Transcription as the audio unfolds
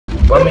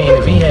Well, I mean,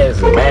 if he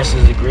has a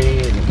master's degree,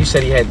 and you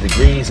said he had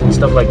degrees and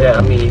stuff like that,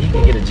 I mean, he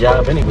can get a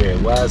job anywhere.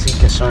 Why is he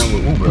concerned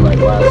with Uber? Like,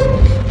 why is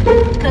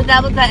because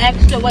that was an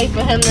extra way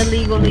for him to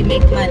legally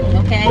make money,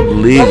 okay?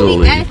 Legally.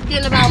 Don't be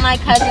asking about my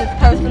cousin's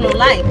personal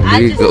life. Legal.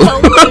 I just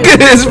told you Look at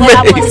his what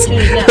I face. wanted you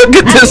to know. Look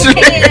at this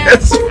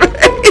man's face.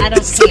 I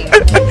don't care.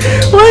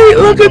 Wait,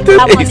 look at this.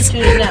 I wanted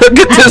you to know. Look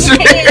at this I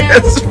don't care.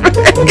 man's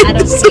face. I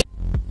don't care.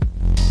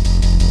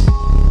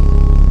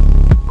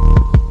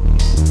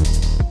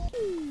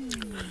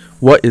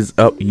 What is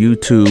up,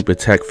 YouTube?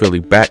 It's Heck Philly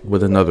back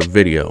with another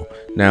video.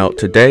 Now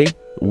today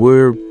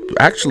we're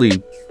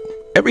actually,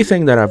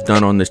 everything that I've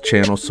done on this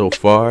channel so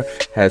far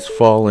has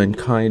fallen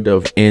kind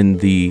of in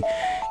the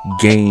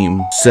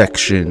game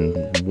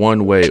section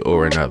one way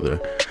or another,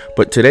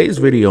 but today's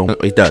video,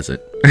 it doesn't.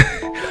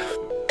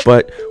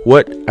 But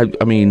what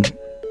I mean,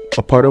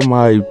 a part of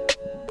my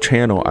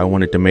channel I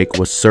wanted to make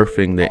was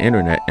surfing the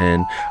internet,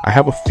 and I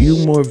have a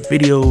few more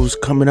videos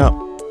coming up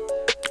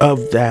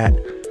of that,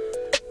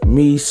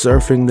 me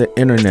surfing the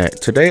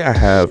internet. Today I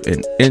have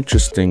an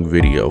interesting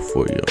video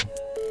for you.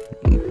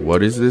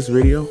 What is this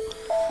video?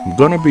 I'm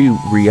gonna be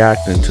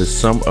reacting to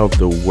some of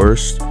the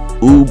worst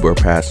Uber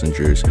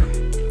passengers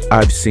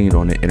I've seen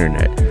on the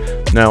internet.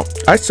 Now,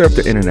 I surf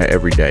the internet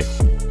every day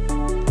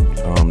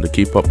to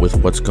keep up with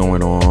what's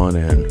going on,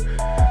 and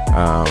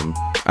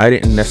I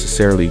didn't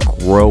necessarily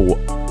grow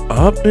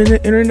up in the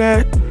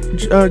internet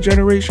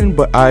generation,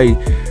 but I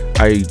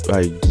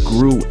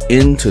grew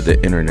into the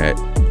internet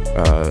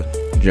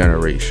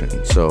generation.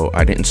 So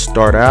I didn't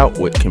start out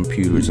with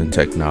computers and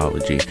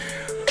technology,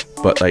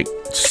 but like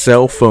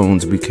cell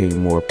phones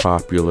became more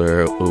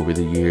popular over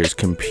the years,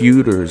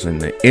 computers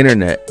and the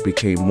internet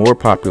became more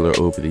popular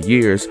over the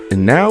years,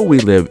 and now we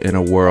live in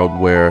a world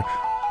where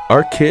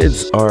our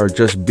kids are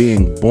just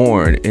being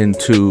born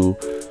into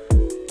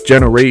a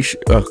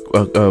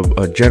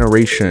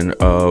generation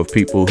of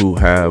people who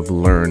have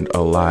learned a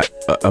lot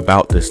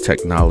about this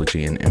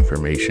technology and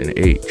information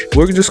age.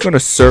 We're just going to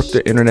surf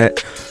the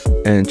internet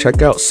and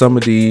check out some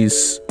of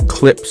these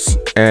clips,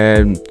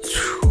 and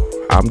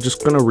I'm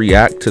just going to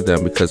react to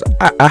them because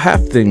I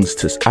have things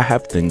to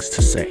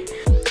say.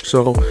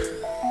 So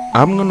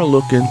I'm going to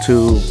look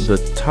into the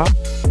top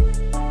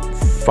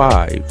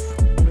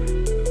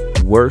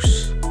 5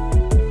 worst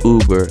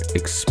Uber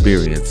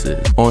experiences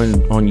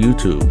on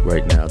YouTube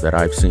right now that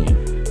I've seen.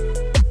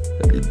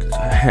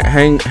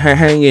 Hang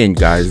in,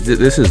 guys.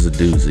 This is a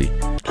doozy.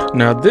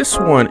 Now this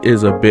one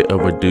is a bit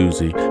of a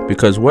doozy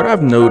because what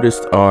I've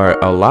noticed are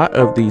a lot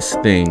of these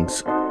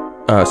things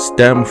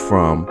stem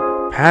from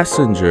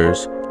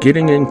passengers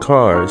getting in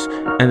cars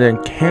and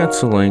then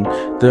canceling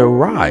their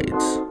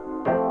rides.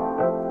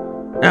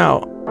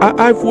 Now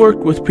I've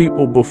worked with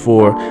people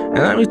before, and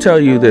let me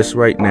tell you this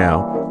right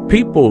now.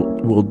 People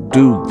will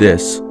do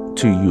this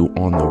to you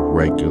on the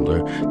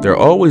regular. They're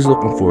always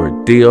looking for a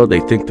deal. They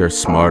think they're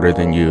smarter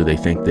than you. They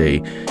think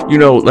they, you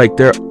know, like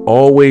there's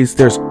always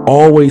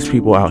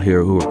people out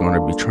here who are going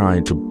to be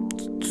trying to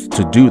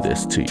do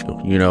this to you,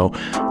 you know,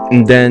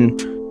 and then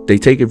they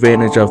take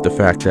advantage of the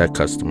fact that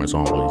customers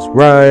always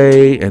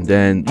right, and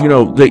then, you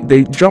know,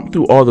 they jump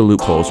through all the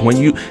loopholes. When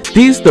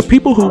the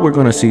people who we're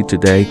going to see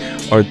today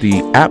are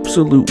the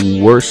absolute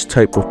worst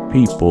type of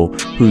people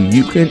who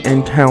you can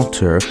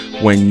encounter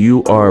when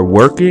you are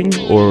working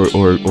or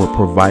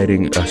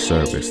providing a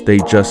service. They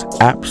just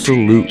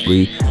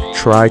absolutely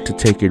try to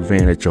take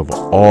advantage of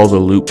all the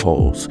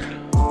loopholes.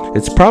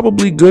 It's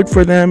probably good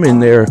for them in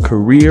their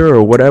career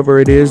or whatever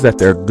it is that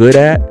they're good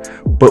at,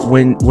 but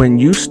when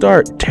you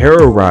start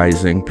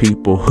terrorizing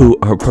people who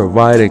are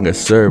providing a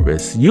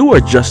service, you are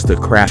just a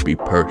crappy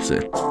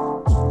person.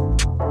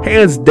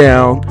 Hands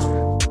down,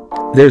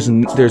 there's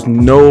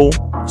no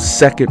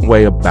second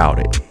way about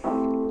it.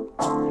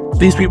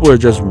 These people are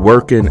just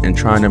working and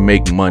trying to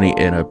make money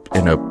in a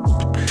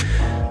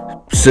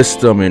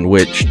system in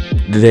which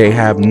they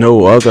have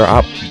no other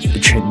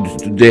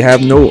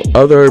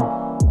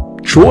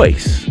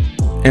choice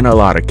in a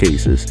lot of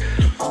cases.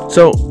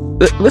 So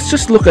let's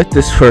just look at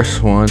this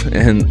first one,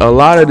 and a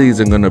lot of these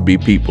are going to be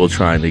people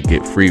trying to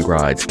get free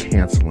rides,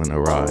 canceling the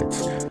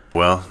rides.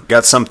 Well,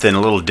 got something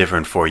a little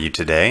different for you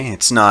today.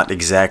 It's not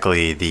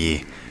exactly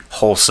the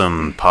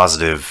wholesome,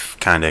 positive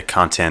kind of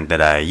content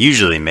that I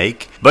usually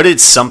make, but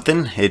it's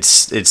something.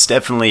 It's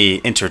definitely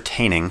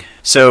entertaining.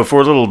 So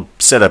for a little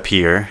setup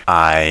here,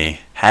 I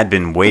had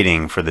been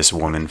waiting for this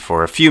woman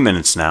for a few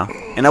minutes now,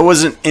 and I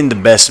wasn't in the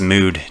best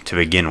mood to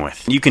begin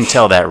with. You can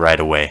tell that right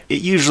away.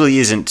 It usually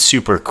isn't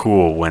super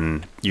cool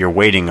when you're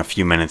waiting a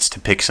few minutes to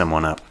pick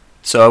someone up.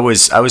 So I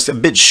was a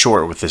bit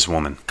short with this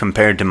woman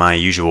compared to my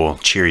usual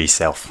cheery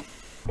self.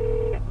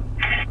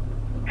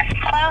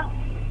 Hello?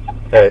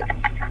 Hey.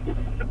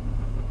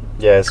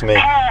 Yeah, it's me.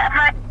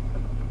 Hey,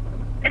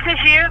 is this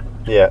you?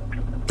 Yeah.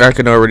 I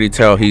can already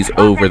tell he's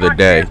over the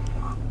day.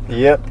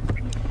 Yep.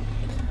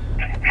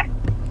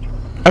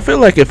 I feel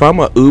like if I'm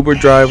a Uber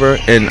driver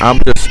and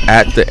I'm just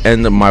at the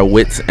end of my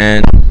wits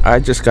end, I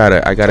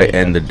gotta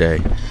end the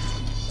day.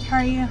 How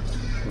are you?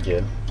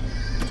 Good.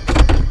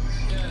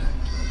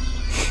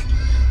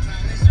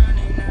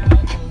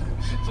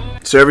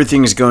 So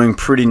everything's going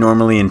pretty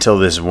normally until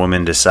this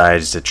woman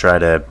decides to try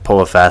to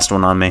pull a fast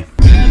one on me. You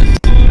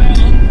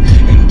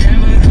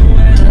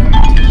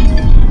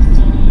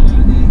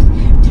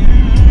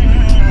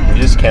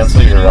just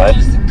cancel your ride?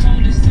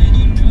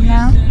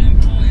 No.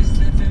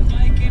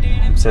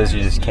 It says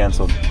you just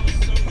canceled.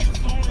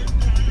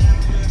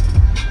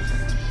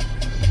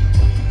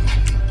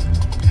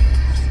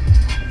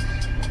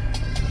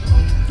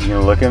 You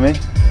gonna look at me?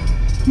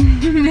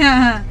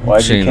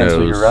 Why'd you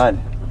cancel your ride?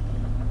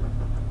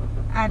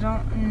 I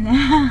don't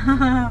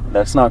know.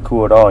 That's not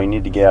cool at all. You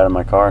need to get out of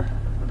my car.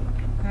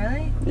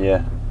 Really?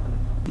 Yeah.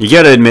 You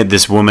gotta admit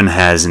this woman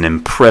has an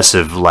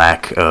impressive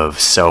lack of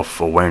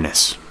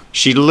self-awareness.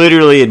 She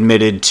literally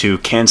admitted to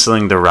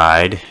canceling the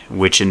ride,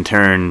 which in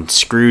turn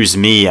screws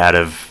me out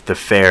of the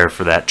fare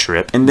for that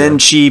trip. And then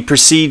she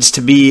proceeds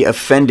to be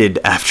offended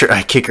after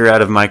I kick her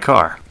out of my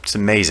car. It's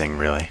amazing,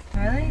 really.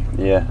 Really?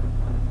 Yeah.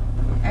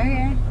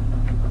 Okay.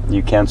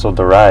 You canceled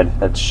the ride.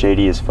 That's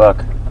shady as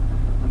fuck.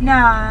 No,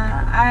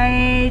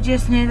 I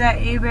just knew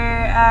that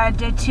Uber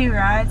did 2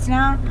 rides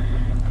now.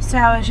 So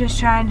I was just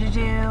trying to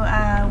do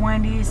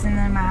Wendy's and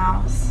then my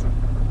house.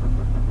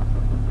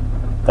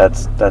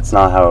 That's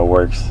not how it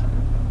works.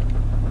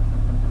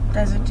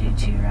 Does it do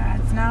 2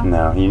 rides now?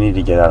 No, you need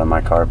to get out of my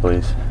car,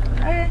 please.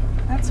 Okay,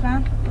 that's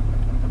fine.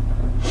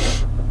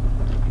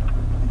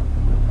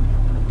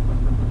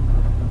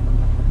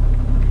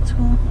 It's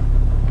cool.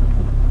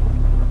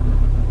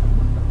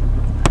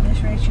 I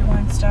just rate you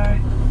 1 star.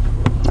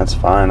 That's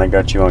fine. I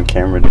got you on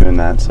camera doing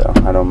that, so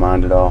I don't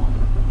mind at all.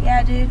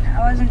 Yeah, dude,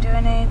 I wasn't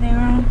doing anything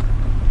wrong.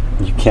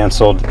 You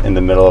canceled in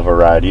the middle of a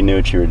ride. You knew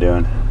what you were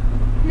doing.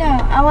 No,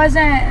 I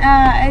wasn't.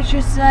 It's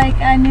just like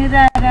I knew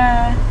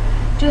that.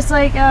 Just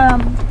like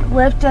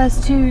Lyft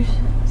does 2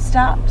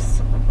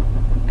 stops.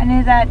 I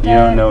knew that. You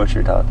don't know what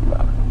you're talking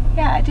about.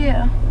 Yeah, I do.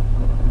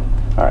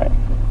 All right.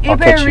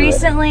 Uber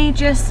recently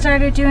just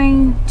started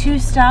doing 2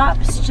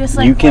 stops, just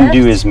like you can Lyft.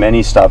 do as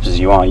many stops as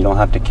you want. You don't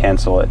have to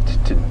cancel it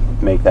to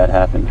make that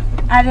happen.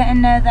 I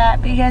didn't know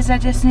that because I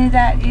just knew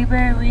that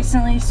Uber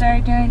recently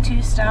started doing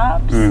 2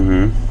 stops.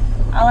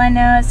 Mm-hmm. All I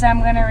know is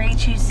I'm gonna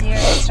rate you 0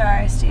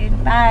 stars,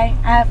 dude. Bye.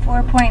 I have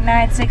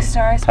 4.96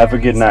 stars. Have a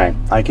good night.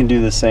 I can do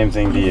the same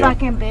thing to you.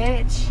 Fucking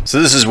bitch. So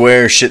this is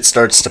where shit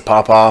starts to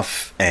pop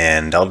off,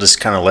 and I'll just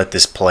kind of let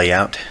this play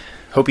out.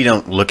 Hope you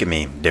don't look at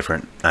me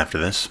different after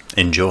this.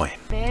 Enjoy.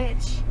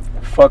 Bitch.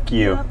 Fuck You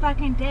you. a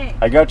fucking dick.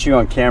 I got you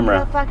on camera.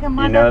 You a fucking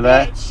You know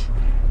that? bitch.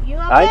 You a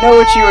I know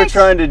what you were bitch.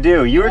 trying to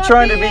do. You were a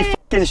trying to be bitch.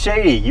 fucking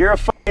shady. You're a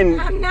fucking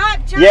I'm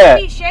not trying yeah.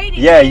 to be shady.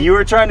 Yeah, dude. you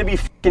were trying to be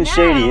fucking No,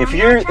 shady. If I'm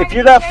you're not trying if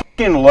you're to be that shady.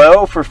 fucking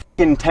low for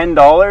fucking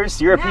 $10,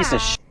 you're a piece No.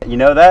 of shit. You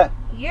know that?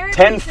 You're a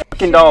 $10 piece of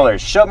fucking shit.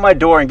 dollars. Shut my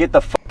door and get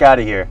the fuck out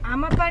of here.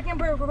 I'm a fucking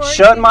recording.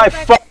 Shut my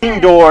fucking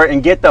door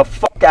and get the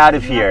fuck out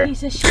of You're a here.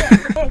 piece of shit,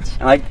 bitch.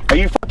 And like, are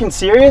you fucking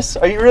serious?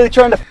 Are you really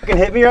trying to fucking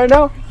hit me right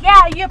now?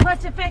 Yeah, you a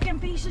fucking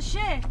piece of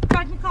shit.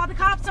 Fucking call the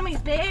cops on me,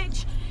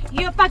 bitch.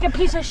 You a fucking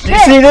piece of shit. Do you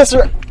see this?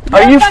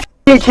 Are you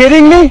fucking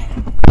kidding me?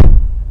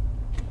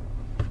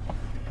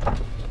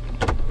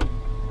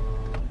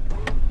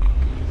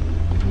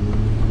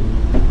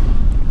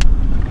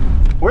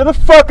 Where the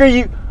fuck are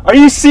you? Are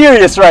you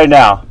serious right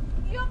now?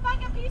 You a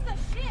fucking piece of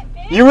shit,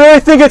 bitch. You really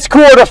think it's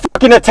cool to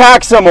fucking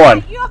attack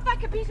someone? You a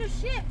fucking piece of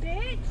shit,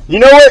 bitch. You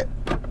know what?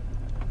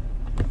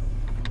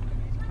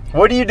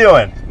 What are you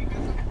doing?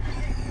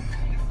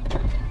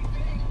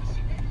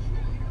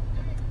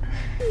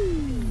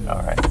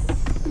 Alright.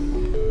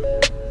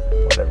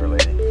 Whatever,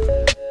 lady.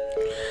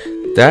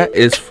 That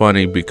is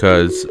funny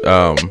because,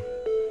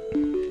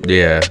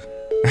 yeah.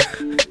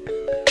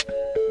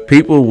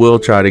 People will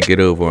try to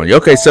get over on you.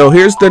 Okay, so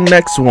here's the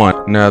next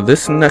one. Now,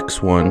 this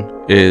next one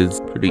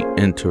is pretty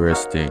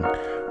interesting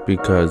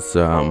because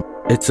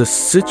it's a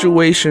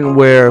situation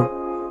where,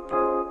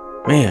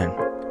 man,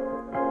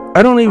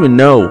 I don't even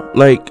know.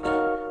 Like,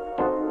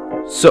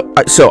 so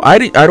I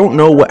don't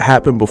know what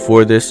happened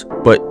before this,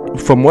 but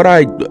from what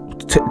I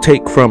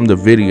take from the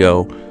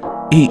video,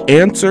 he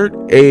answered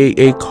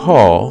a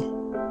call,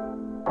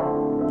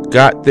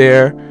 got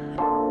there,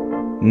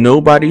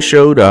 nobody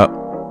showed up.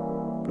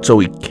 So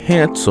he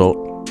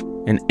canceled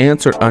and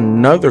answered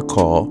another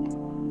call.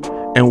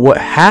 And what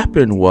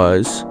happened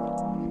was,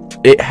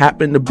 it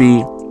happened to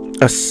be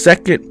a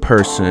second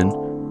person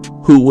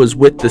who was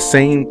with the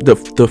same, the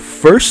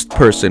first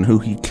person who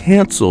he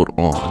canceled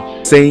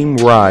on. Same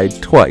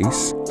ride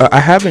twice.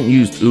 I haven't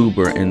used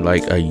Uber in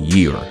like a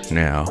year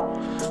now.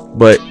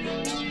 But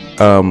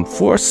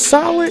for a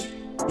solid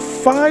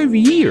 5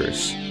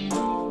 years,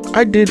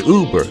 I did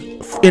Uber.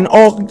 In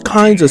all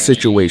kinds of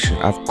situations.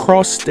 I've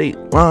crossed state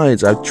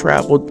lines. I've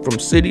traveled from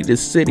city to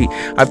city.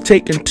 I've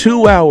taken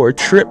 2-hour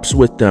trips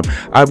with them.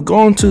 I've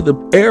gone to the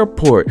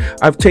airport.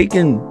 I've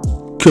taken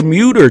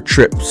commuter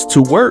trips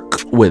to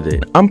work with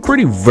it. I'm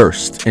pretty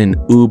versed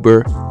in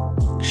Uber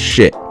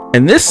shit.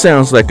 And this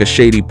sounds like a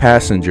shady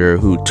passenger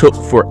who took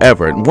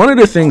forever. And one of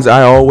the things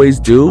I always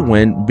do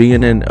when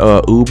being an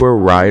Uber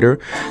rider,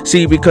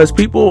 see, because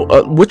people,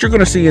 what you're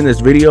going to see in this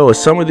video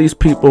is some of these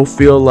people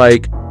feel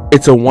like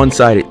it's a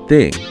one-sided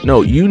thing.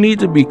 No, you need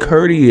to be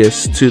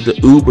courteous to the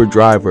Uber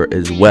driver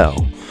as well.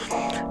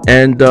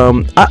 And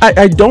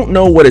I don't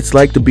know what it's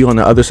like to be on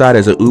the other side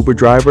as an Uber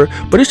driver,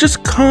 but it's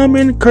just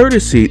common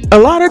courtesy. A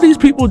lot of these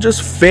people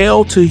just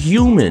fail to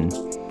human.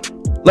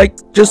 Like,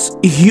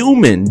 just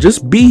human.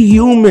 Just be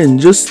human.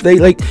 Just,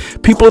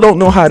 people don't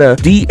know how to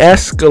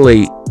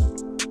de-escalate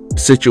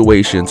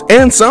situations.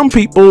 And some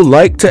people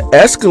like to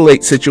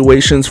escalate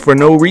situations for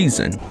no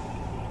reason.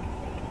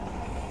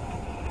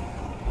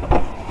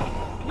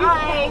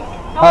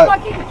 Don't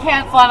fucking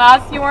cancel on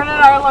us. You weren't at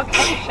our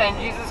location.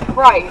 Jesus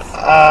Christ.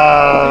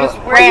 We just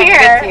ran to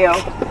get to you.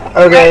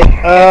 Okay.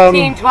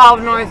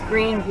 1512 North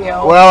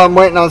Greenview. Well, I'm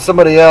waiting on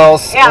somebody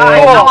else. Yeah,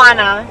 I know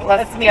Anna.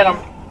 Let's get them.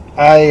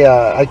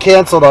 I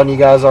canceled on you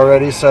guys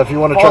already, so if you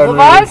want to try Both of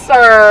us,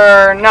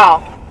 or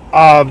no?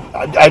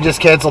 I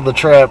just canceled the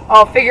trip.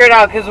 I'll figure it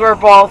out because we're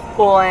both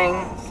pooling.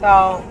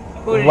 So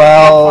who did you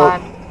well,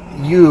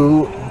 cancel on?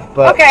 You.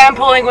 But Okay, I'm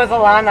pooling with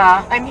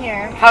Alana. I'm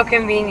here. How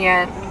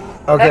convenient.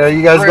 okay, That's are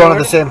you guys going to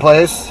rude. the same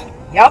place?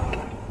 Yep.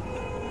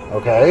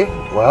 Okay.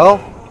 Well,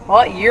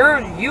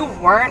 You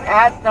weren't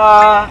at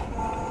the.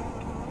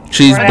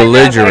 She's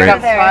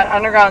belligerent.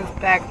 Underground's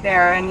back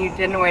there, and you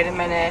didn't wait a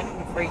minute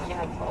before you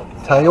canceled.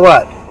 So. tell you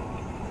what.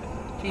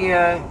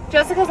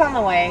 Jessica's on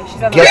the way.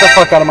 She's on the Get the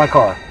fuck out of my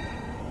car.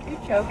 Are you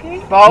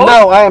joking? Both?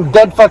 No, I am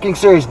dead fucking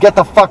serious. Get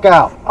the fuck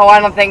out. Oh, I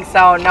don't think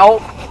so.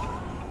 Nope.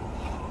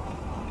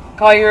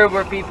 Call your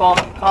Uber people.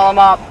 Call them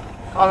up.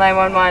 Call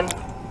 911.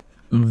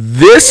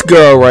 This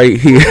girl right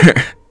here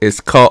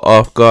is caught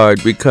off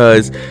guard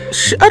because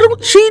she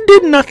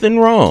did nothing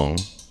wrong.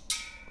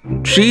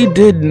 She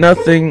did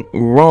nothing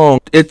wrong.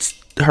 It's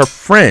her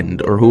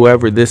friend or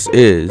whoever this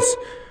is.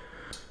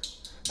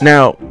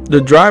 Now,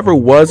 the driver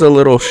was a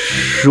little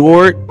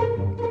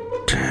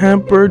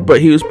short-tempered,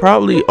 but he was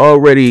probably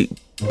already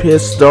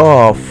pissed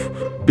off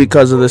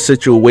because of the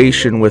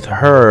situation with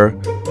her.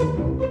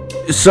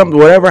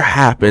 Whatever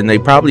happened, they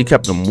probably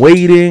kept him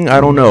waiting. I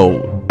don't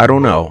know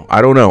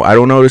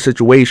the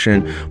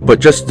situation, but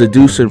just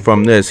deducing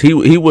from this, he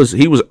was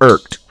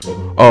irked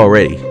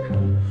already.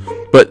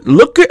 But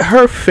look at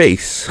her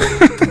face.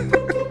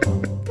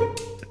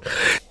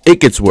 It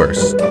gets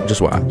worse.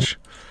 Just watch.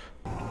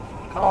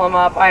 Call them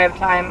up. I have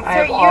time. I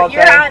have So all day.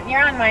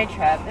 you're on my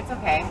trip. It's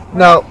okay.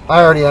 No,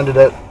 I already ended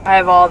it. I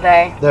have all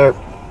day. There.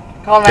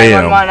 Call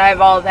 911. I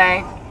have all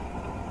day.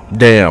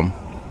 Damn.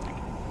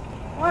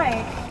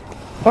 Why?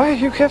 Why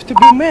you have to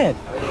be mad?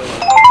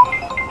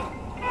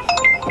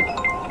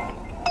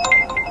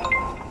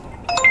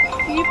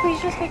 Can you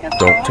please just take us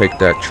Don't home? take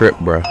that trip,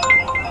 bruh.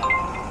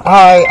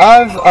 Hi,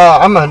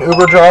 I'm an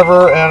Uber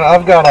driver, and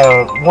I've got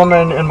a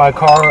woman in my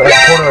car at the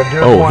corner of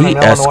Dearborn in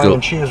Illinois,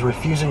 and she is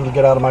refusing to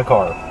get out of my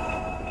car.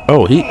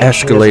 Oh, he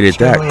escalated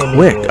that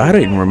quick. I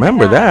didn't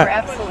remember We're that.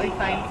 absolutely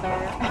fine, sir.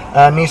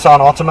 Nissan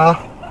Altima,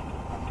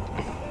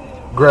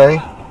 gray.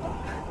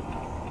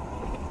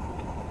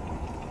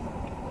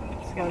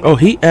 Oh,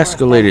 he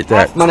escalated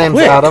that My name's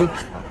quick. Adam.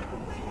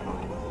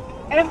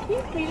 Adam, can you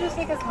please just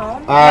take us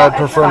home? I'd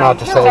prefer not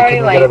to say.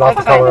 Can we get it off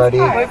the caller ID?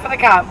 Wait for the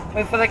cop.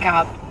 Wait for the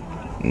cop.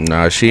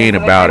 Nah, she ain't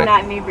about I'm it.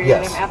 not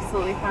inebriated. Yes. I'm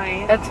absolutely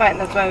fine. That's fine.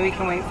 That's why we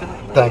can wait for the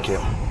police. Thank you.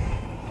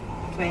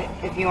 Wait,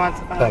 if you want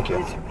to file a Thank you.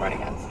 police report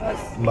against us,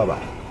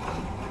 Bye-bye.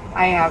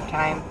 I have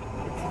time.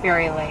 It's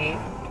very late.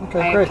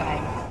 Okay, I great. have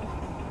time.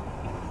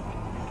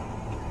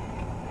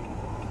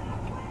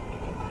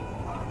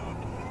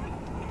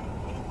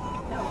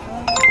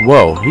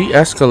 Whoa, he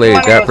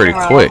escalated that pretty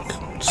quick.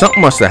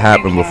 Something must have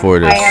happened before I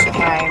this. have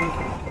time.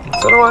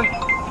 So do I.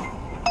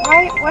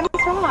 Why? What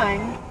is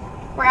wrong?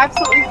 We're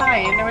absolutely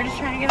fine. We're just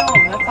trying to get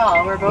home. That's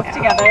all. We're both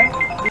together.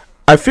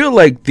 I feel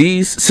like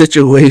these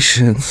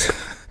situations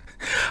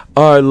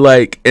are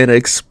like an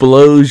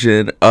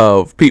explosion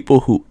of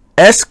people who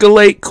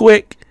escalate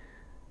quick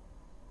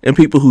and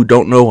people who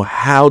don't know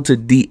how to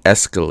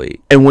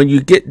de-escalate. And when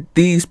you get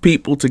these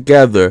people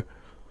together,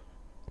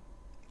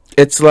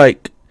 it's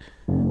like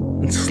a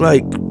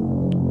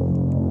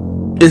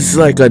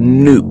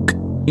nuke.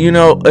 You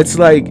know, it's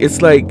like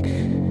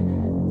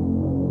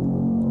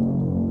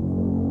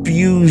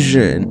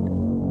fusion.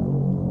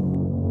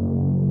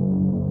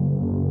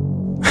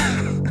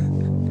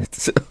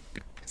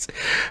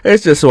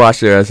 Let's just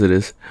watch the rest of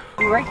this.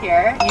 You were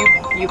here.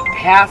 You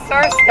passed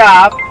our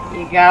stop.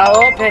 You got a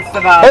little pissed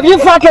about Have it. you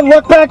fucking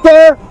looked back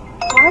there?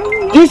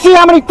 Do you see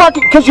how many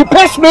fucking... Because you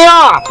pissed me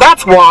off.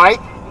 That's why.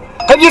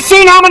 Have you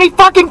seen how many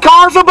fucking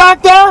cars are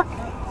back there?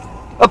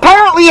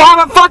 Apparently you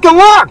haven't fucking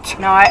looked.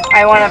 No,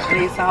 I want a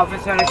police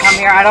officer to come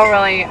here. I don't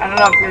know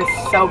if you're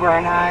sober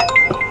or not.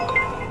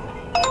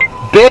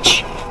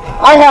 Bitch,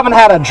 I haven't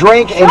had a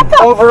drink in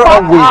over a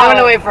week. I'm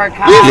gonna wait for a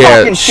cop. You Yeah,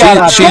 fucking shut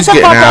up. she's Get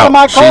the fuck getting out of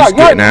my out. car. She's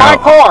You're in getting my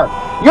out. car.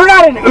 You're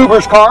not in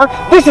Uber's car.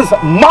 This is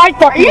my Are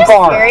fucking you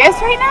car. serious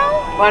right now?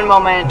 One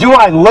moment. Do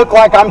I look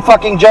like I'm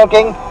fucking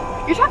joking?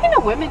 You're talking to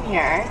women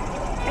here.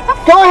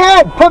 Go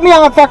ahead. Put me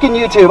on fucking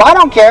YouTube. I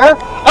don't care.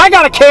 I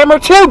got a camera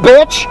too,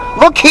 bitch.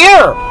 Look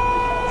here.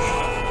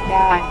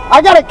 Yeah.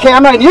 I got a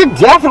camera and you're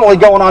definitely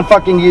going on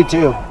fucking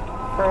YouTube.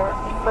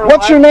 For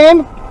What's your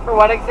name? For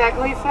what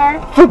exactly,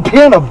 sir? For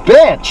being a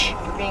bitch.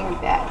 For being a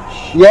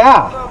bitch.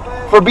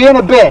 Yeah, for being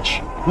a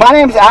bitch. My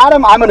name's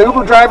Adam. I'm an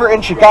Uber driver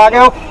in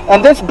Chicago.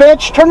 And this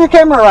bitch, turn your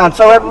camera around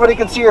so everybody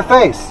can see your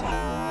face.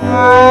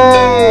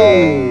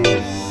 Hey.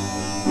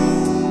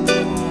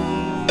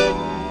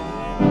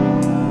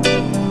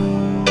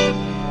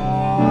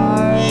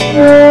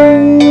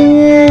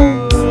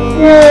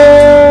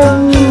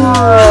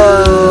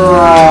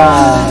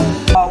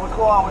 What's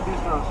going on with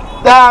these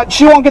girls?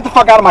 She won't get the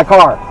fuck out of my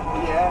car.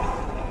 Yeah.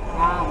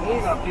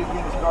 He's gonna puke in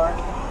his car.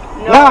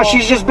 No,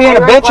 she's just being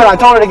a bitch, and I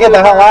told her to get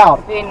the hell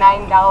out. Paying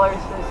 $9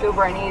 for the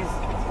Uber, and he's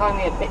calling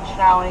me a bitch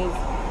now, and he's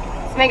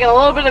making a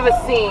little bit of a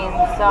scene.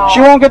 So She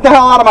won't get the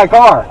hell out of my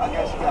car.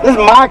 This is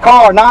my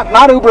car,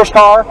 not Uber's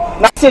car,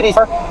 not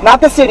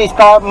the city's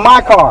car,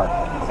 my car.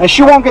 And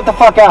she won't get the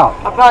fuck out.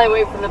 I'll probably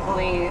wait for the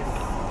police.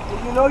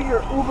 You know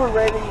your Uber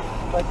rating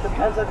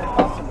depends on the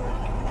customer.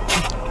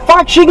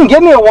 Fuck, she can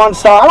give me a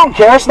 1-star. I don't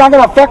care. It's not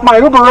going to affect my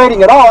Uber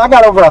rating at all. I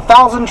got over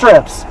 1,000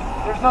 trips.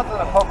 There's nothing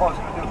that Popo's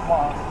gonna do. Come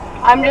on.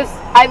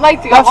 I'd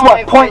like to go That's home.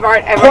 what,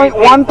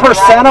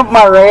 0.1% of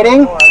my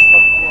rating?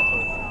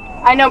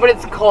 I know, but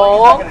it's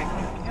cold.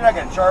 You're not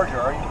gonna charge her,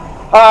 are you?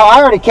 I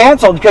already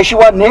canceled because she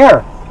wasn't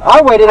here.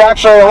 I waited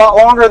actually a lot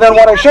longer than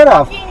what I should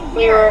have.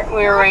 We were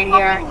right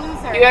here.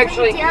 You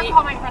actually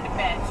call my friend a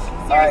bitch.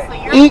 Seriously,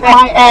 you're Eat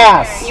my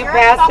ass. You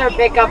passed our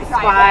pickup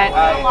spot.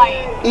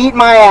 Eat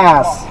my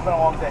ass. It's been a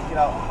long day. Get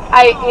out.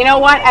 You know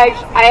what? I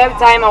have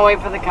time. I'll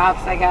wait for the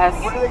cops, I guess.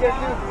 What are they gonna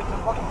do? It's a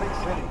fucking big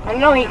city. I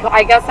don't know.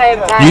 I guess I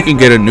have time. You can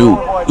get a new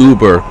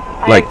Uber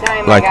like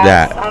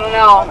that. I don't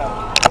know.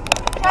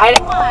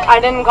 I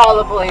didn't call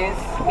the police.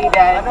 He did.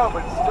 I know,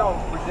 but it's still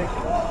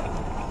ridiculous.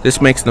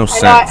 This makes no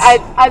sense.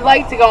 I'd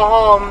like to go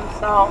home.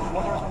 So.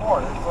 Well, there's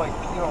more. It's like,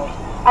 you know.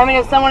 I mean,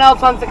 if someone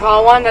else wants to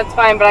call one, that's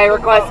fine. But I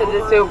requested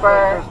this Uber.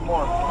 There's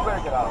more. You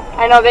better get out.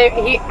 I know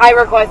I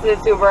requested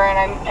this Uber,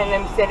 and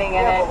I'm sitting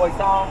in it. But,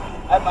 So.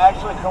 I'm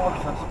actually a criminal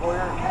defense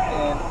lawyer,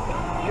 and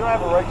you don't have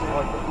a right to the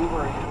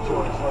Uber is your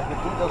choice. Like, if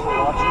dude doesn't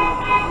want you,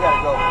 you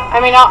gotta go. I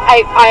mean,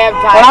 I have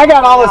time. And I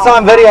got all this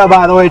on video,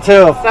 by the way,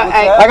 too. So,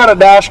 I got a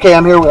dash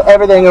cam here with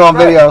everything on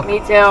video. Me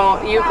too.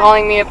 You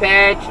calling me a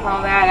bitch and all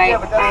that. Yeah,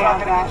 but that's I not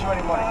have gonna that. get you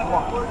any money. Come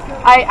on.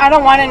 I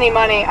don't want any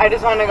money. I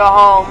just want to go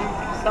home.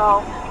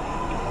 So.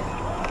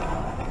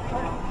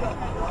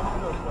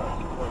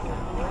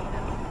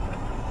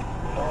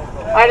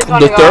 I just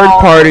want The to go third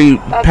home. party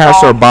That's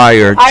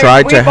passerby all.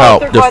 tried We to both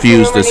help requested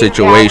defuse the remedy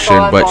situation,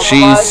 cancel, but both of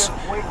she's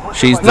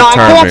us. No, I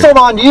determined. canceled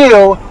on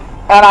you,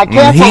 and I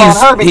canceled on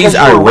her because He's you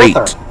were with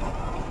irate. her.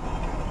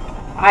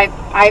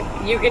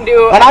 You can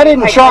do. And I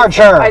didn't charge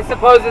her. I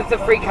suppose it's a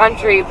free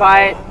country,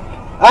 but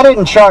I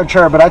didn't charge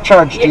her, but I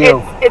charged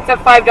you. it's a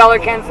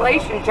 $5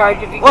 cancellation charge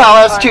if you.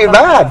 Well, that's cancel too on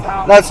something,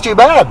 bad. so. That's too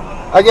bad.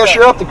 I guess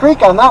you're up the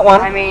creek on that one.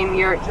 I mean,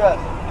 you're. Jess,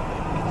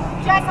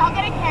 I'll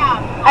get a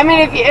cab. I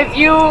mean, if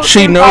you.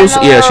 She can knows-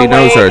 find yeah, another she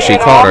knows way her. She to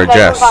get called her home,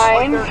 that's Jess.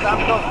 fine.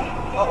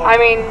 I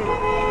mean.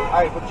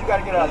 Alright, but you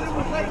gotta get out of this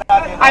one.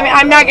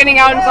 I'm not getting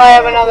out until I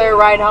have another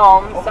ride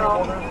home.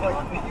 So.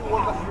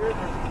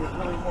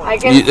 I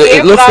can see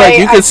It looks but like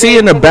you I can see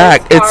in the paid for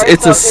back. this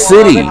It's car, a so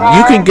if you city. want the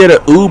You can car, get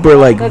an Uber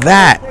like just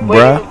that, wait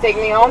bruh. to take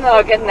me home, then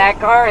I'll get in that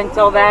car.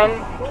 Until then, I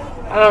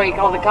don't know. You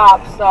call the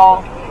cops.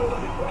 So.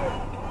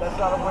 That's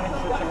not a winning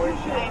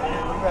situation. You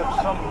have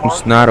some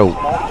It's not a.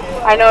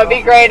 I know it'd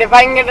be great if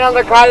I can get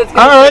another car that's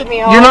gonna All right, take me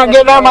home. you're not that's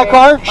getting out of my great.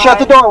 car? Shut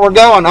the door. We're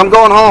going. I'm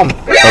going home.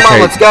 Come on,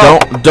 let's go.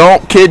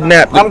 Don't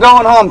kidnap. I'm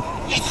going home.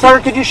 Sir,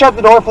 could you shut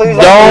the door, please?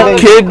 Don't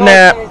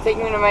kidnap. Take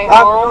me to my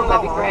home.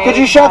 That'd be great. Could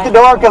you shut the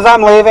door? Because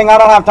I'm leaving. I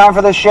don't have time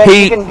for this shit.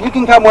 Pete, you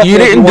can come with me. You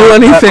if didn't do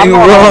want, but anything I'm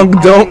going wrong.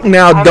 home. Don't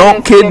now. I'm Don't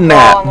gonna skip all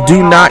kidnap. on the Do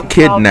way not home.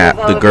 kidnap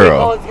So the this girl.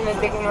 other vehicle is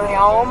gonna take me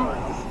home.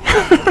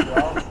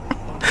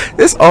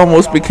 This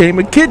almost became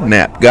a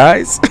kidnap,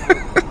 guys.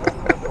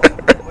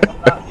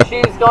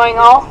 She's going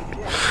home.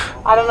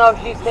 I don't know if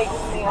she's taking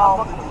me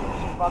home.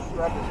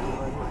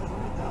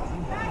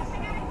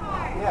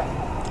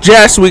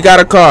 Jess, we got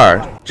a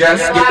car. Jess,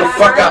 get the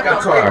fuck out the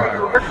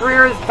car. Her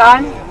career is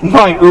done.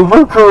 My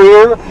Uber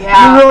career?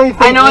 Yeah. You really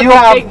think I know it's you a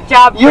have? big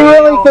job You for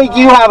really you. think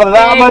you have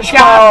that Big much job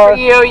power? for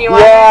you. You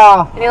want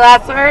Yeah. Any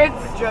last words?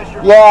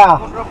 Yeah.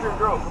 Look up your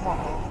girl. Come on.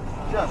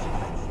 Jess.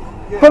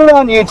 Put it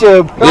on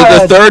YouTube. Go The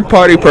ahead. third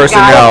party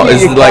personnel it.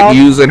 is You like got it.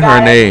 using her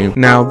Got it. name.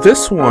 Now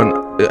this one,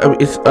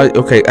 it's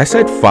okay. I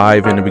said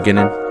 5 in the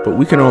beginning, but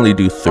we can only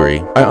do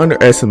 3. I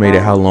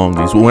underestimated how long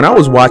these. When I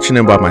was watching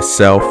them by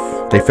myself,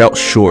 they felt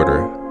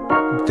shorter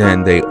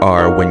than they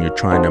are when you're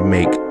trying to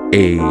make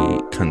a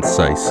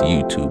concise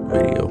YouTube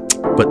video.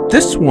 But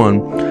this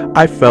one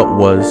I felt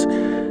was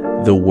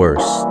the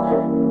worst,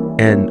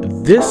 and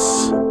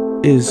this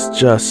is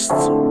just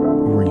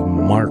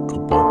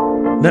remarkable.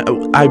 Now,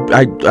 I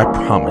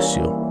promise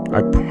you.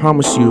 I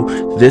promise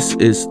you, this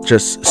is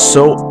just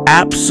so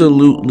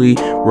absolutely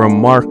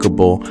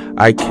remarkable.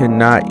 I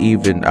cannot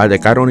even, I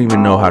don't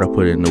even know how to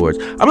put it into words.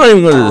 I'm not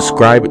even going to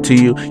describe it to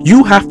you.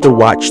 You have to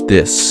watch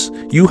this.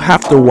 You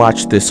have to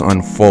watch this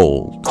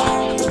unfold.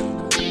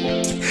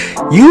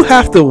 You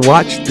have to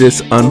watch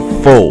this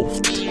unfold.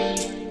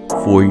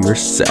 for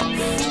yourself.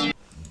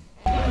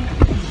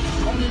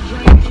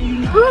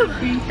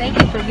 Thank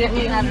you for getting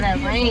me out of that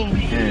rain.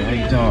 Yeah, how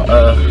you doing?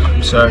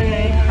 I'm sorry.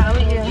 How are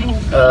you?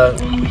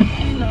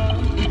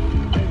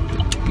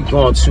 You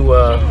going to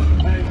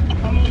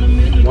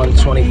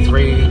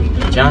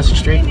 123 Johnson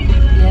Street?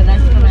 Yeah,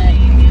 that's correct.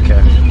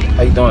 Okay.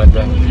 How you doing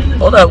today?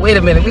 Hold up, wait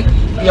a minute.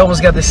 We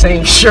almost got the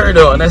same shirt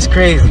on. That's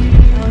crazy.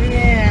 Oh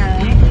yeah,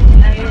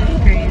 that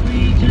is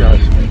crazy. You know,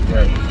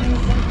 right.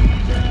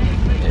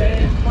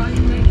 Yeah.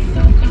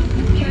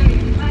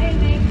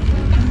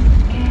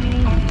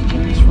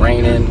 It's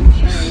raining.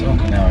 It's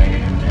soaking out here,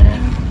 man.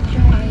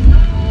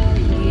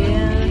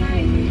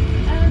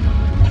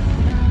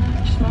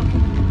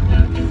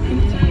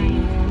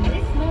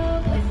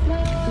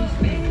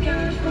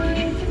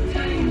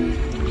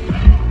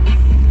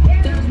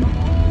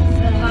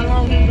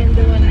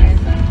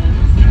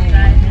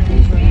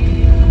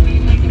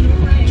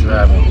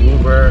 Driving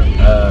Uber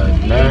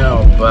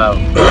now about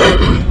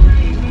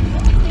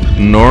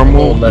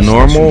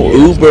normal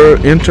Uber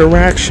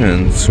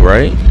interactions,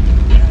 right?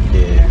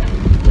 Yeah, a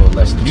little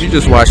less than you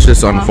just watch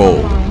this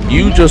unfold.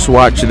 You just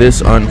watch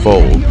this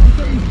unfold.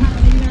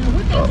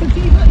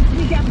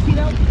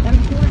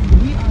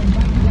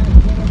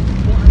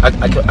 I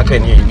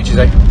couldn't hear you. What you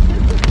say?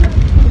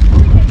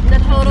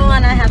 Just hold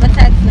on, I have a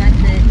text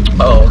message.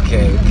 Oh,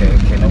 okay,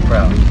 no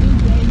problem.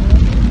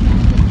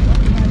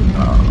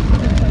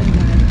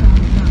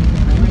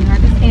 I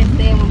just can't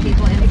stand when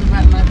people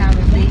interrupt my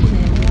conversation,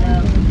 you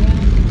know.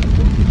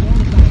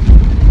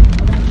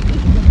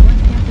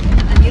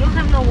 You don't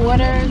have no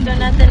waters or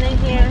nothing in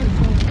here?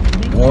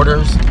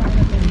 Waters?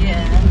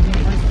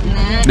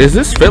 Yeah. Is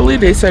this Philly?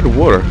 They said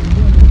water.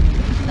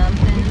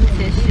 Something,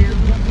 tissue.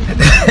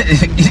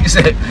 You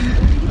said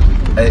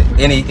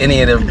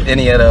any of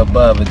the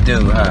above would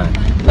do, huh?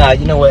 Nah,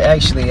 you know what?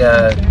 Actually,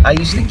 I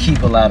used to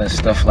keep a lot of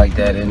stuff like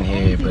that in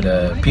here,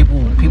 but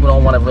people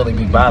don't want to really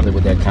be bothered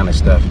with that kind of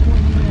stuff.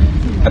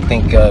 I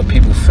think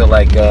people feel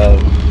like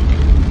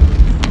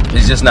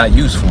it's just not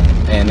useful,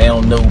 and they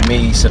don't know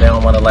me, so they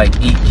don't want to like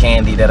eat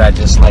candy that I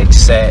just like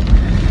sat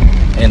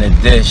in a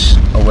dish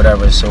or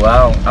whatever. So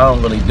I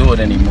don't really do it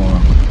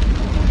anymore.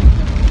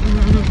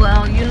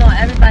 Well, you know,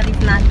 everybody's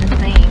not the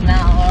same.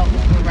 Not all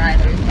Uber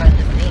riders are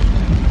the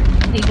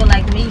same. People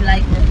like me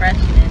like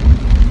refreshments,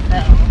 so.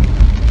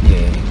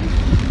 Yeah.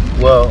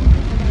 Well,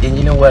 and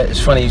you know what?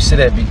 It's funny you say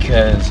that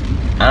because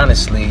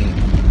honestly,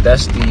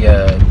 that's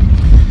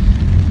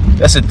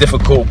a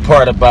difficult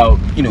part about,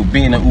 you know,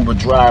 being an Uber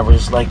driver.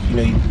 It's like, you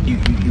know, you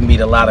meet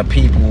a lot of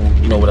people,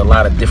 you know, with a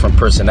lot of different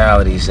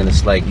personalities, and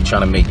it's like you're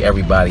trying to make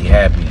everybody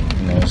happy.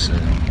 You know, that's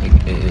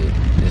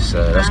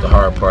the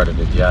hard part of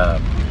the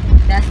job.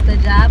 That's the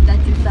job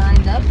that you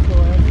signed up for.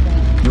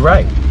 So. You're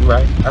right.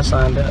 I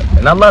signed up,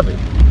 and I love it.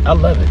 I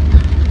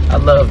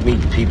love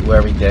meeting people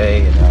every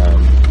day and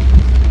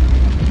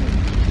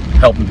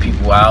helping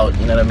people out.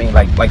 You know what I mean?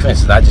 Like for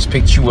instance, I just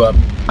picked you up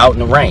out in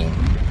the rain.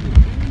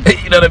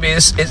 You know what I mean?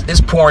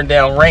 It's pouring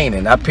down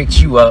raining. I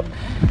picked you up,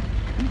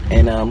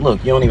 and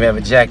look, you don't even have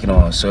a jacket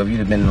on. So if you'd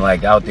have been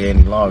like out there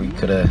any longer, you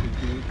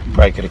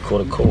probably could have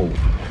caught a cold.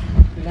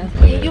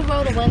 Can you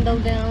roll the window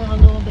down a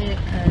little bit?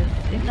 Cause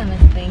it's kind of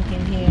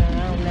stinking here. I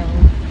don't know.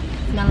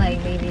 It smell like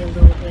maybe a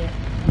little bit of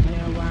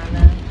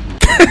marijuana.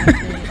 I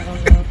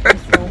don't know if you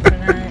smoke or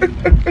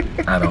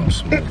not. I don't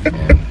smoke,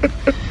 man.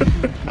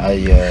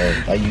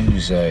 I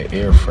use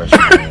air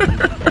freshener,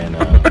 and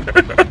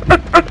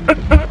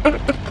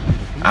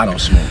I don't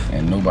smoke,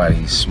 and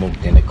nobody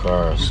smoked in the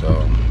car,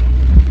 so.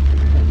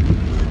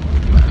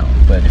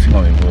 But if you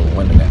want me to roll the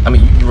window down, I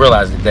mean, you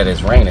realize that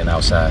it's raining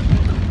outside.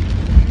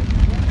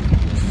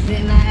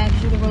 Didn't I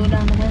ask you to roll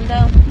down the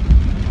window?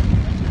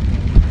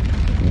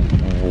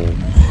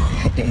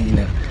 You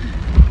know,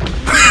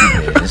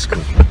 yeah, that's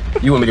cool.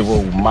 You want me to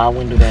roll my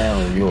window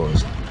down or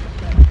yours?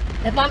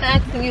 If I'm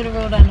asking you to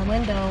roll down the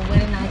window,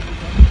 wouldn't I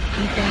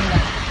be saying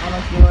that I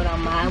want you to roll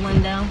down my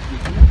window?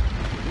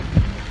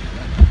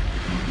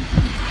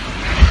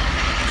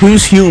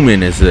 Whose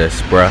human is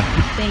this, bruh?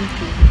 Thank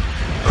you.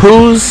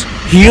 Who's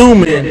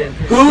human?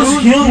 Who's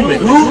human?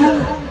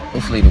 Who?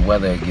 Hopefully the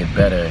weather will get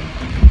better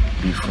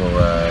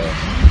before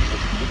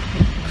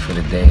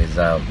the day is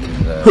out.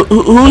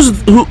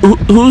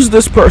 Who's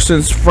this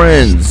person's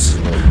friends?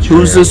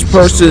 Who's this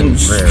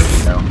person's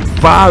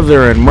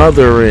father and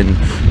mother and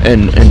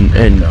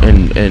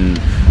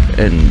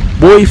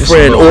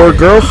boyfriend or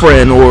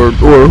girlfriend or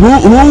who?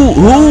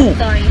 Oh,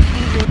 sorry,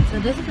 so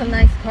this is a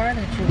nice car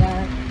that you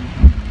got.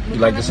 You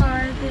like this?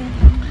 Car is it?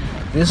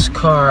 This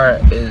car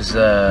is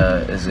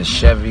a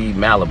Chevy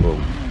Malibu.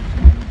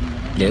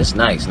 Yeah, it's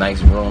nice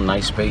room,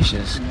 nice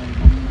spacious.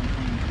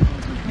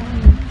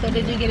 So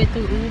did you get it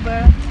through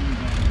Uber?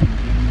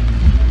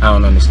 I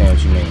don't understand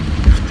what you mean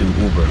through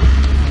Uber.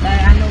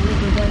 Like, I know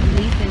Uber does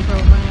leasing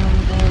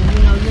programs, and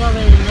you know you don't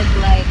really look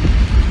like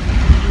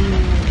you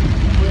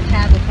would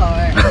have a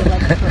car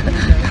unless it's for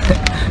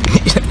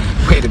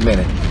Uber. Wait a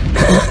minute.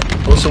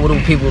 So what do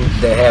people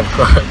that have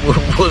cars?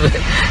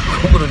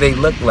 What do they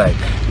look like?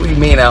 What do you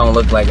mean I don't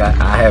look like I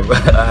have a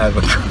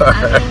car?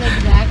 I mean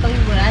exactly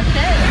what I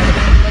said.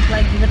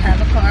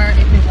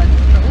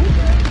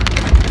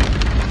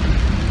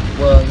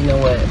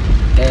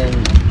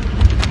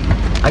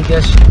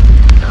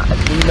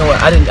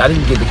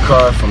 didn't get the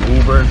car from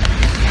Uber,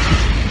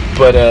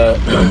 but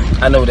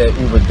I know that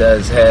Uber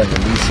does have a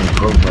leasing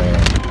program.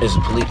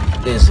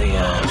 There's a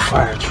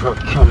fire truck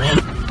coming.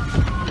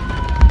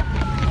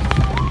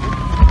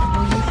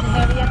 Well, you should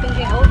hurry up and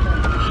get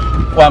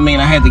over. Well, I mean,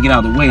 I had to get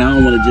out of the way. I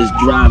don't want to just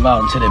drive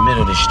out into the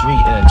middle of the street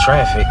in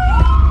traffic.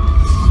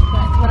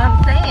 That's what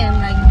I'm saying.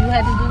 Like, you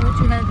had to do what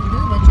you had to do,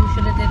 but you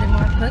should have did it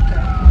more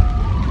quicker.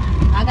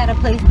 I got a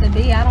place to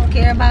be. I don't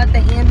care about the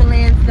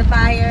ambulance, the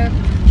fire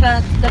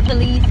trucks, the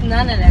police,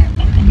 none of that.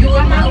 You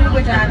are my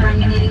Uber driver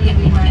and you need to give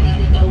me where I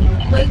need to go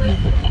quick.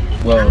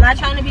 Well, I'm not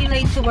trying to be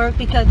late to work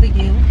because of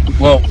you.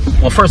 Well,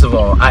 first of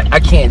all, I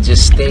can't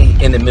just stay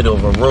in the middle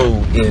of a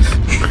road if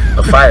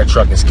a fire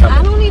truck is coming.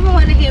 I don't even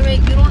want to hear it.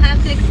 You don't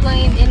have to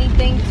explain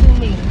anything to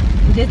me.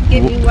 Just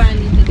give me where I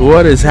need to go.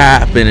 What is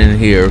happening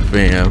here,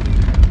 fam?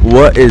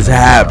 What is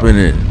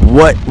happening?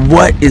 What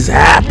is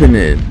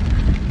happening?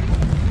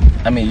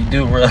 I mean, you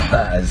do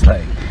realize,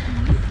 like,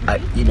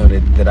 you know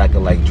that I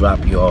could like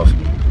drop you off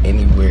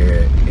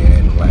anywhere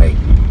and like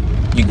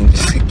you can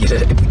just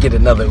get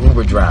another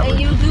Uber driver.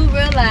 And you do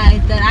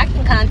realize that I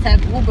can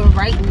contact Uber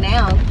right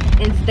now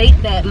and state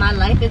that my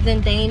life is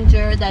in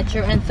danger, that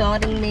you're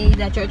insulting me,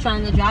 that you're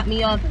trying to drop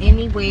me off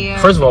anywhere.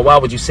 First of all, why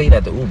would you say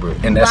that to Uber?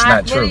 And that's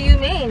not true. What do you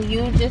mean?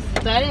 You just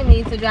threatened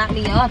me to drop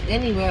me off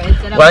anywhere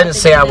instead of. Well, I didn't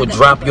say I would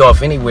drop you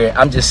off anywhere.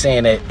 I'm just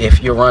saying that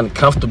if you're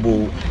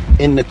uncomfortable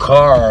in the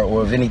car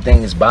or if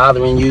anything is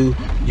bothering you,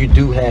 you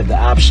do have the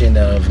option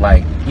of,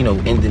 like, you know,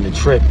 ending the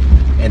trip,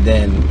 and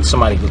then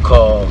somebody could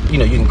call, you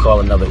know, you can call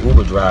another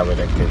Uber driver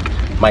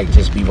that might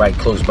just be right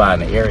close by in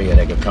the area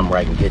that could come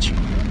right and get you.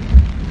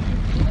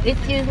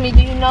 Excuse me,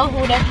 do you know who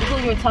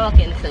you're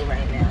talking to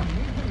right now?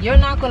 You're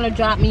not going to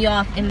drop me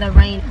off in the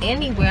rain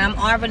anywhere. I'm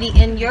already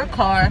in your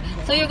car,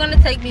 so you're going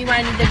to take me where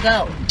I need to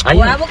go.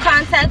 Or I will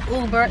contact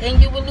Uber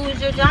and you will lose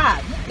your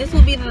job. This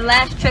will be the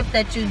last trip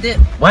that you do.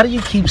 Why do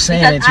you keep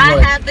saying because that?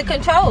 I have the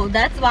control.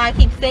 That's why I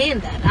keep saying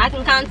that. I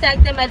can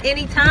contact them at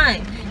any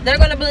time. They're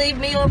going to believe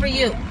me over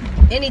you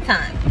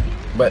anytime.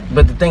 But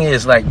the thing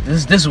is, like,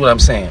 this is what I'm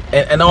saying,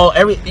 and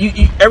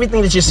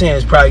everything that you're saying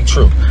is probably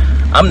true.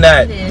 I'm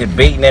not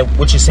debating that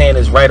what you're saying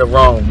is right or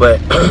wrong, but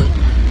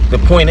the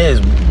point is,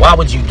 why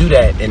would you do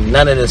that? And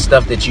none of the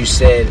stuff that you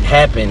said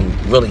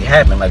really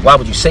happened. Like, why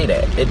would you say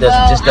that? It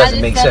just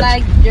doesn't make sense.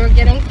 Like, you're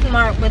getting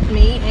smart with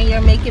me and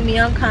you're making me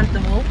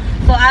uncomfortable.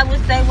 So I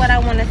would say what I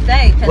want to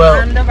say because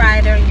I'm the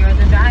rider and you're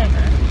the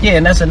driver. Yeah,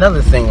 and that's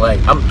another thing. Like,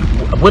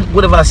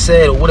 what have I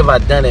said or what have I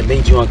done that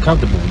made you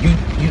uncomfortable?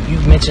 You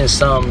mentioned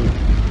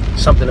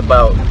something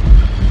about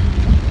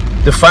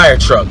the fire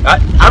truck.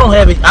 I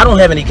don't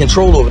have any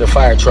control over the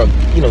fire truck.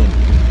 You know,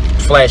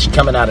 flash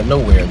coming out of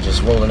nowhere and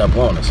just rolling up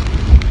on us,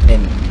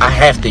 and I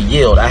have to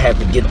yield. I have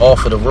to get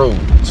off of the road,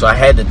 so I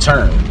had to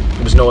turn.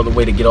 There was no other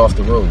way to get off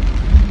the road.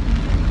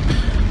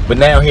 But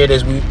now here it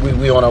is.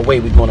 We on our way.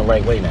 We're going the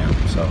right way now.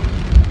 So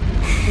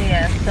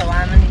yeah. So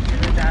I'm gonna need you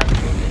to drive a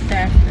little bit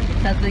faster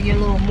because of your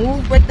little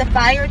move with the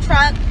fire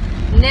truck.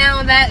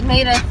 Now that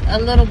made us a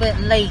little bit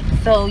late,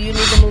 so you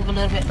need to move a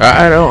little bit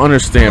faster. I don't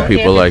understand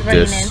people like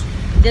this.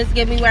 Just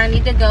get me where I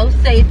need to go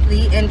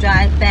safely and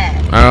drive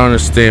fast. I don't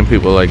understand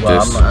people like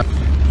this.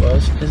 Well,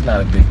 it's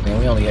not a big thing.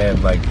 We only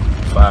have like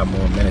 5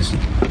 more minutes.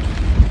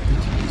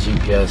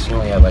 GPS, you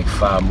only have like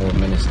 5 more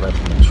minutes left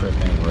in the trip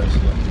anyway.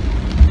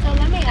 So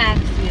let me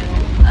ask you,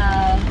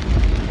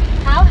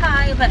 how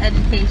high of an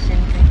education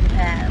do you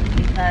have?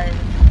 Because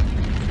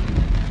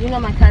you know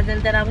my cousin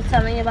that I was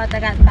telling you about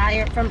that got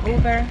fired from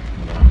Uber?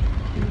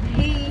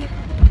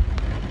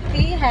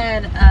 He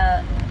had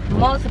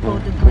multiple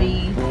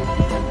degrees.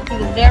 He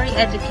was very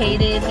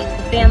educated. He's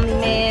a family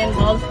man,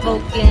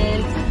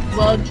 well-spoken,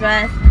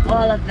 well-dressed,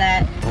 all of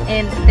that.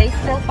 And they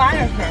still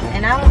fired him.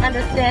 And I don't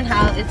understand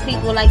how it's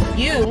people like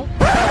you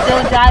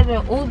still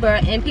driving Uber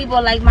and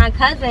people like my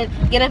cousin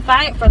getting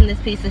fired from this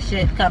piece of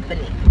shit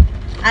company.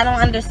 I don't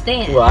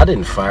understand. Well, I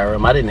didn't fire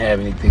him. I didn't have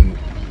anything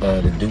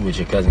to do with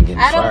your cousin getting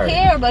fired. I don't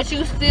care, but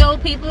you still,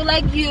 people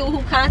like you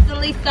who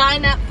constantly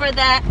sign up for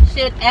that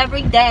shit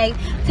every day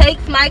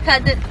takes my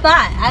cousin's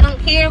spot. I don't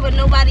care what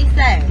nobody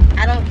says.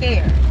 I don't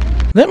care.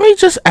 Let me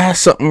just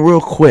ask something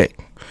real quick.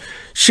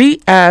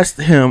 She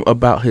asked him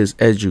about his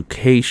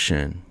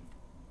education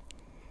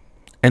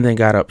and then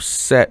got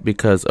upset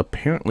because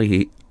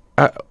apparently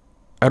I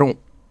don't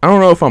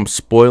know if I'm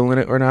spoiling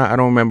it or not. I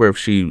don't remember if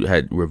she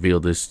had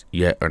revealed this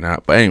yet or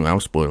not. But anyway,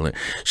 I'm spoiling it.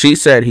 She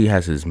said he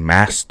has his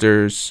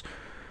master's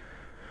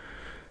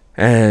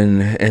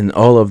and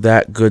all of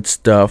that good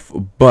stuff.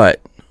 But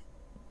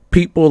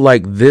people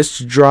like this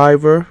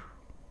driver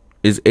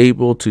is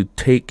able to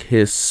take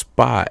his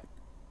spot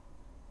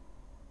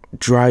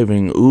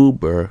driving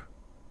Uber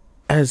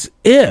as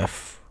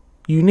if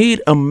you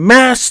need a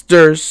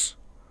master's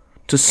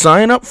to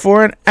sign up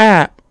for an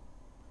app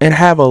and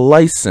have a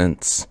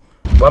license.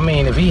 Well, I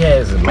mean, if he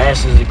has a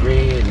master's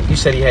degree, and you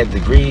said he had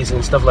degrees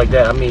and stuff like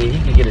that, I mean,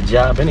 he could get a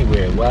job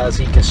anywhere. Why is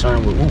he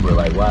concerned with Uber?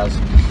 Like, why is...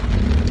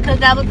 Because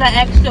that was an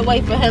extra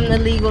way for him to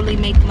legally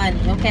make money,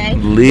 okay?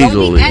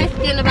 Legally. Don't be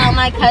asking about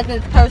my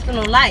cousin's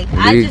personal life.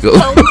 I just Legal.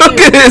 told you Look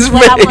at his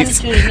what I face.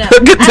 wanted you to know.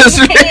 Look at I this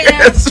don't care.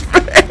 man's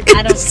face.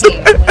 I don't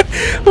care.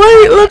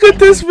 Wait, look at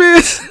this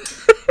man.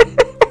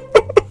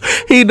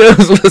 He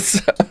knows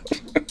what's up.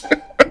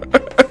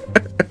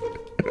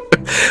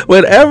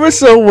 Whenever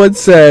someone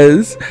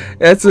says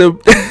that's a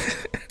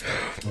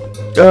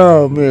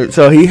oh man,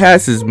 so he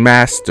has his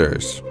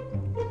masters,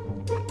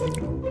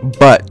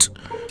 but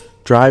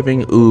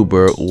driving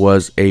Uber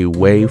was a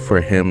way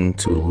for him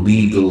to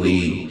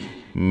legally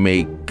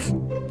make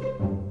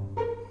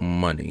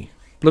money.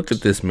 Look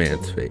at this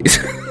man's face.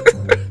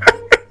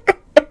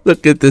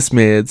 Look at this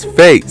man's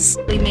face.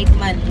 We make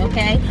money,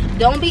 okay?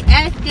 Don't be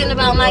asking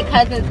about my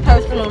cousin's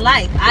personal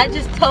life. I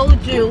just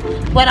told you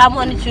what I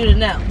wanted you to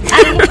know.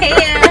 I don't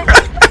care.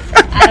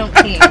 I don't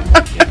care.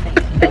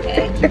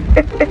 Okay?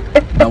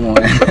 I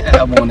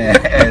want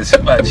to ask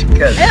about your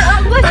cousin. Why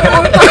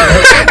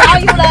are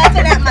you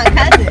laughing at my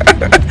cousin?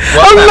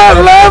 Well, I'm not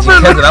laughing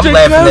at I'm your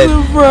laughing cousin,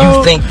 at bro.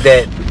 you think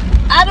that.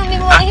 I don't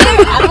even want to hear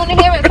it. I don't want to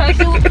hear it. First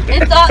you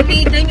insult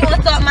me, then you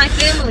insult my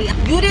family.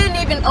 You didn't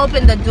even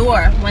open the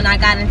door when I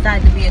got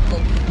inside the vehicle.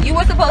 You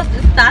were supposed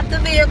to stop the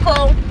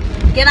vehicle,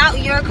 get out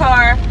your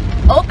car,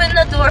 open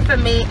the door for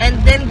me,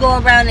 and then go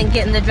around and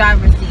get in the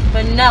driver's seat.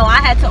 But no, I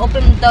had to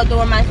open the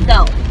door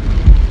myself.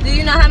 Do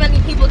you know how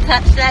many people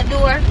touched that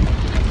door?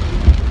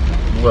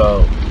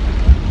 Well,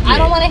 I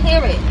don't want to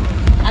hear it.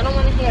 I don't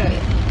want to hear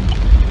it.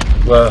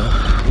 Well,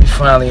 we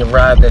finally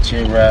arrived at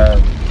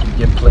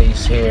your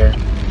place here.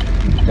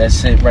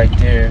 That's it right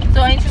there.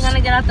 So ain't you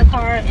gonna get out the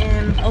car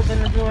and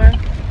open the door?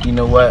 You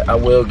know what? I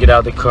will get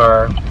out the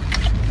car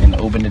and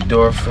open the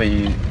door for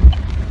you.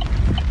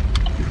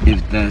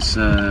 If that's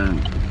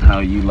how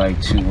you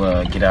like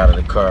to get out of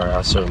the car,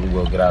 I certainly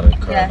will get out of the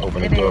car and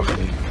open the door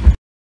for you.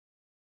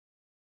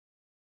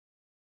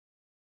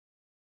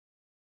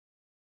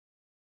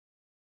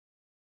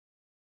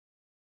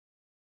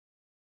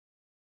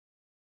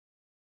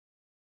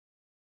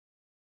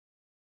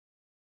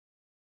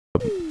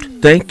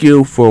 Thank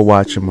you for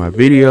watching my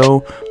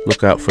video.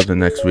 Look out for the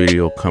next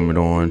video coming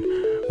on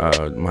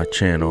my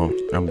channel.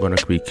 I'm gonna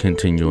be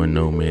continuing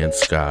No Man's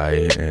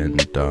Sky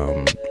and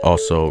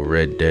also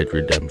Red Dead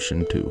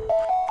Redemption 2.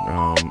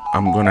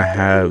 I'm gonna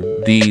have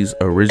these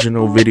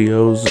original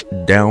videos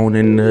down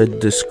in the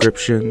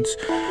descriptions,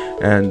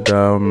 and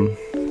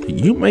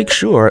you make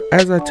sure,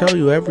 as I tell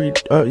you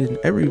in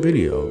every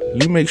video,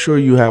 you make sure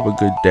you have a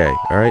good day.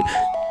 All right,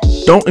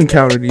 don't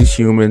encounter these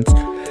humans.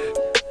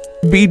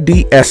 Be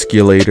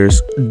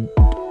de-escalators,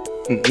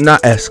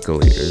 not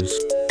escalators.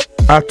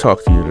 I'll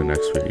talk to you in the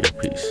next video.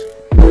 Peace.